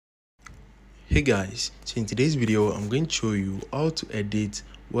Hey guys, so in today's video I'm going to show you how to edit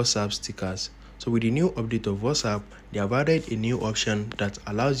WhatsApp stickers. So with the new update of WhatsApp, they have added a new option that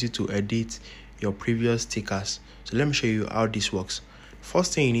allows you to edit your previous stickers. So let me show you how this works.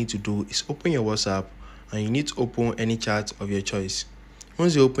 First thing you need to do is open your WhatsApp and you need to open any chat of your choice.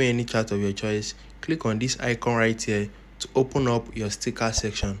 Once you open any chat of your choice, click on this icon right here to open up your sticker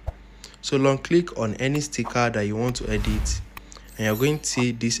section. So long click on any sticker that you want to edit and you're going to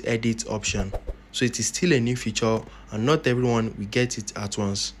see this edit option. So it is still a new feature and not everyone will get it at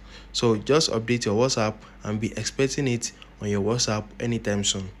once. So just update your WhatsApp and be expecting it on your WhatsApp anytime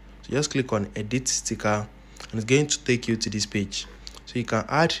soon. So just click on edit sticker and it's going to take you to this page. So you can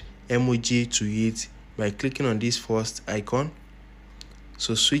add emoji to it by clicking on this first icon.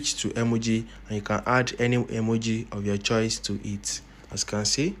 So switch to emoji and you can add any emoji of your choice to it, as you can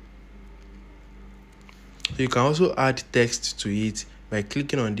see. So you can also add text to it by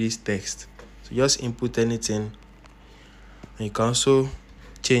clicking on this text. So just input anything and you can also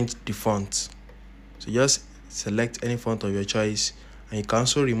change the font. So just select any font of your choice and you can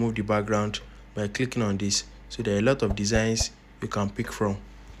also remove the background by clicking on this. So there are a lot of designs you can pick from.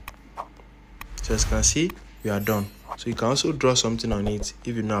 So as you can see, we are done. So you can also draw something on it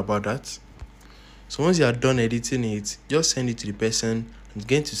if you know about that. So once you are done editing it, just send it to the person and it's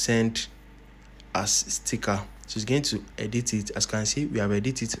going to send as sticker. So it's going to edit it. As you can see, we have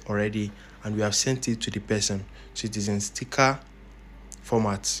edited it already and we have sent it to the person. So it is in sticker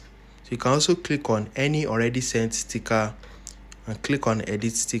format. So you can also click on any already sent sticker and click on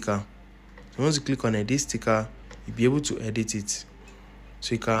edit sticker. So once you click on edit sticker, you'll be able to edit it.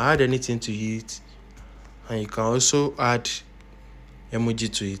 So you can add anything to it and you can also add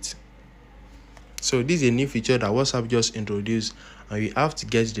emoji to it. So this is a new feature that WhatsApp just introduced and you have to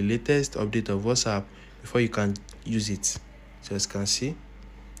get the latest update of WhatsApp before you can use it. So as you can see,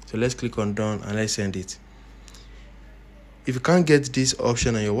 so let's click on done and let's send it. If you can't get this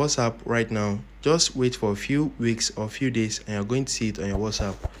option on your WhatsApp right now, just wait for a few weeks or few days and you're going to see it on your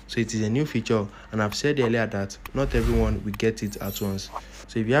WhatsApp. So it is a new feature and I've said earlier that not everyone will get it at once.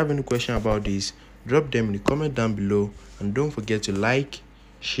 So if you have any question about this, drop them in the comment down below and don't forget to like,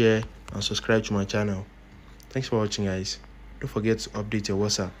 share and subscribe to my channel. Thanks for watching guys. Don't forget to update your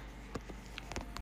WhatsApp.